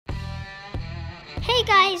Hey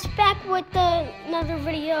guys, back with another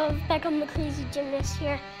video, back on the Crazy Gymnast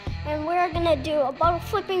here, and we're gonna do a bottle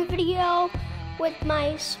flipping video with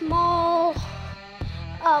my small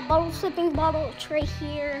bottle flipping bottle right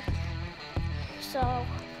here.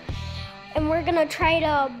 And we're gonna try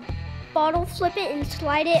to bottle flip it and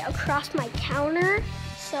slide it across my counter.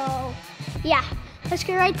 So yeah, let's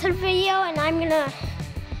get right to the video, and I'm gonna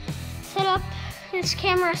set up this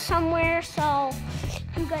camera somewhere so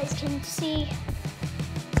you guys can see.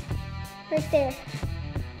 Right there.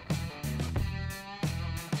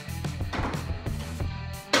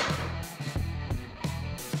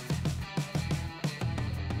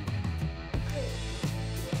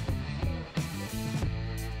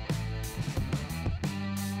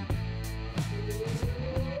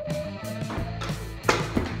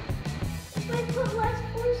 If I put less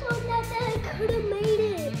force on that, then I could have made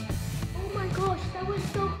it. Oh my gosh, that was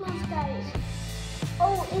so close, guys.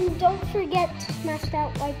 Oh, and don't forget to smash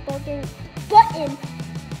that like button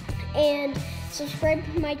and subscribe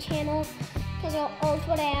to my channel, because all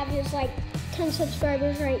what I have is like 10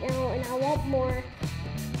 subscribers right now, and I want more.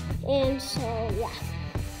 And so yeah.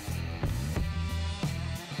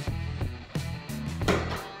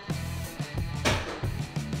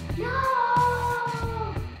 No!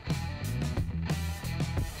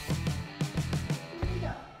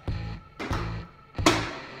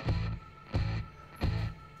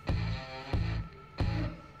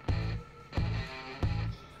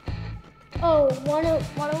 Oh,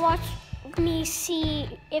 wanna watch me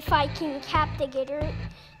see if I can cap the Gatorade,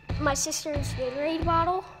 my sister's Gatorade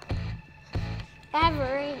bottle? I have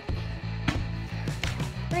it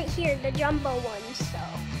right here, the jumbo one. So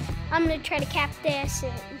I'm gonna try to cap this,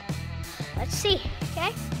 and let's see.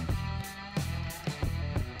 Okay.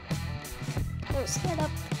 I'll set up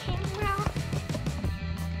the camera.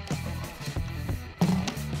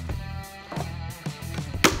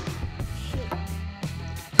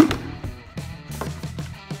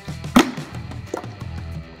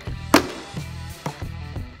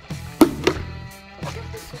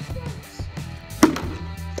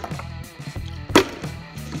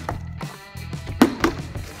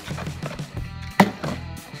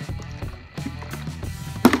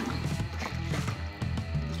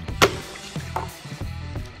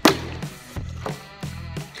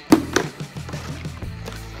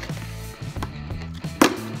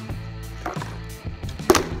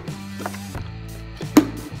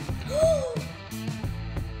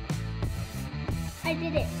 I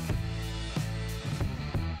did it.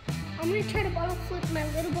 I'm gonna try to bottle flip my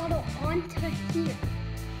little bottle onto here.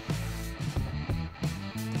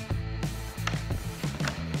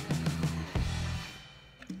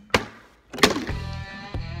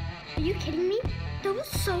 Are you kidding me? That was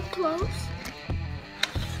so close.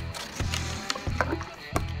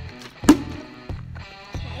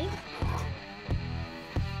 Okay.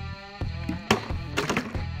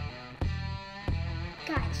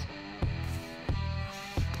 Guys.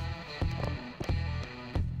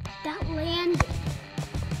 That landed.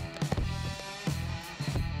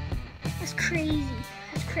 That's crazy.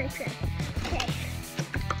 That's crazy. Okay.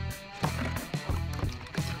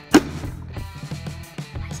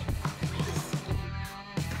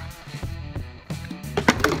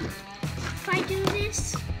 If I do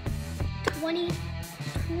this, 20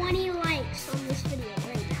 likes on this video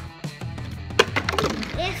right now.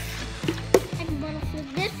 If I can bottle flip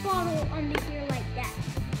this bottle under here like that.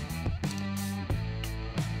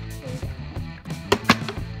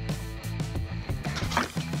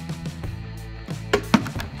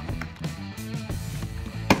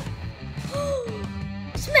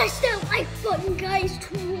 Smash that like button, guys.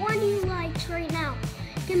 20 likes right now.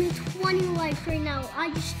 Give me 20 likes right now.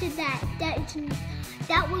 I just did that.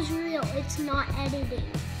 That was real. It's not editing.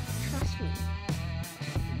 Trust me.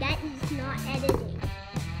 That is not editing.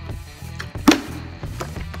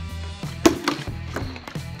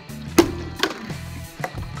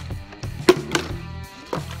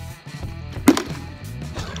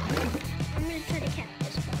 I'm gonna try to cap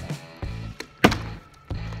this bottle.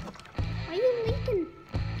 Why are you leaking?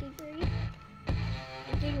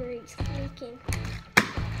 Gatorade's leaking.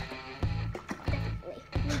 Definitely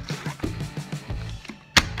leaking.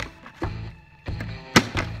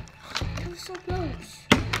 That was so close.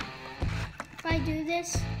 If I do this,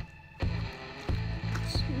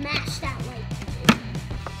 smash that light.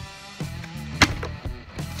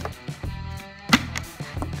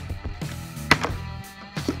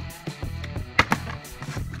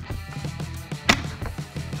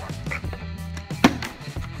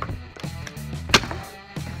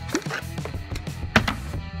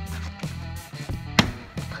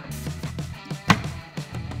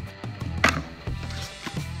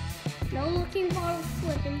 looking bottle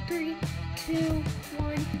flip in 3, 2,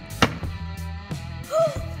 1.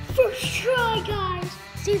 First try, guys.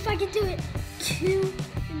 See if I can do it. 2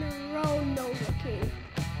 in a row, no looking.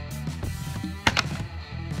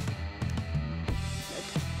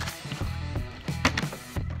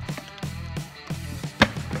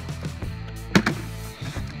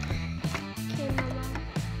 Okay, my mom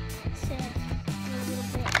said a little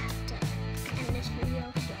bit to end this video,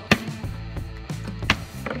 so.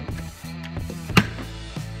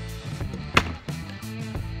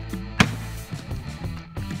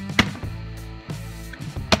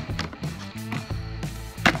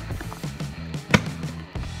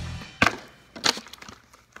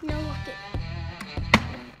 No looking.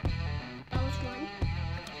 That was 1,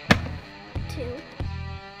 2,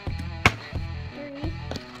 3,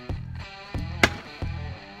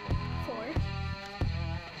 4,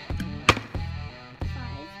 5,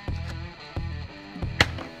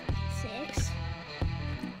 6,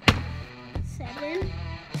 7.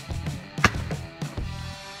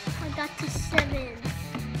 I got to 7.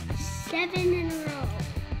 7 in a row.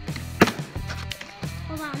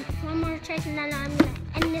 Hold on, one more trick and then I'm gonna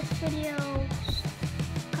end this video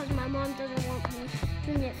because my mom doesn't want me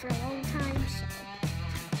doing it for a long time.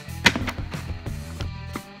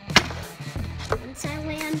 So once I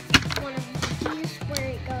land one of these where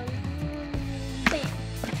it goes bam,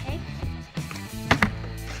 okay?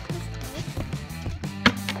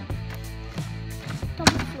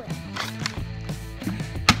 Double flip.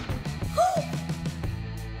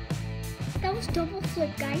 That was double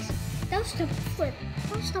flip, guys. That was double flip.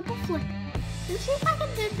 That was double flip. Let's see if I can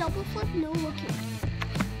do double flip, no looking.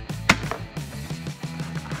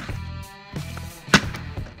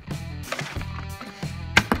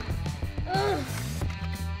 Ugh.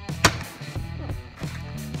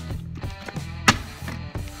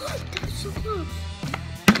 Oh, that was so close.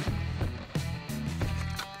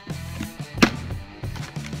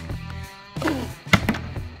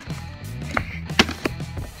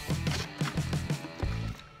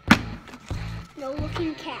 No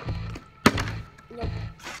looking cap. Nope.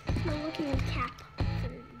 No looking cap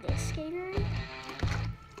for this skater.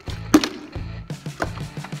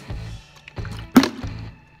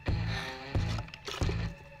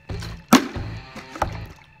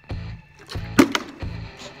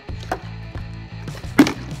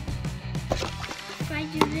 If I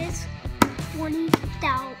do this,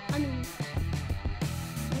 20,000, I mean,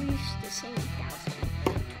 I'm used to saying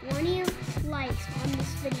 1,000. 20 likes on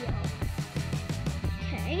this video.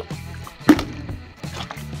 Okay.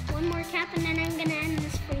 One more cap and then I'm gonna end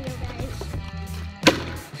this video, guys.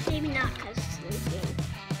 Maybe not because it's leaking.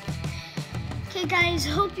 Okay, guys,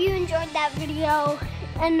 hope you enjoyed that video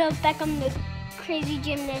and back on the crazy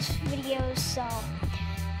gymnast videos. So,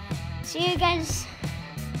 see you guys.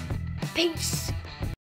 Peace.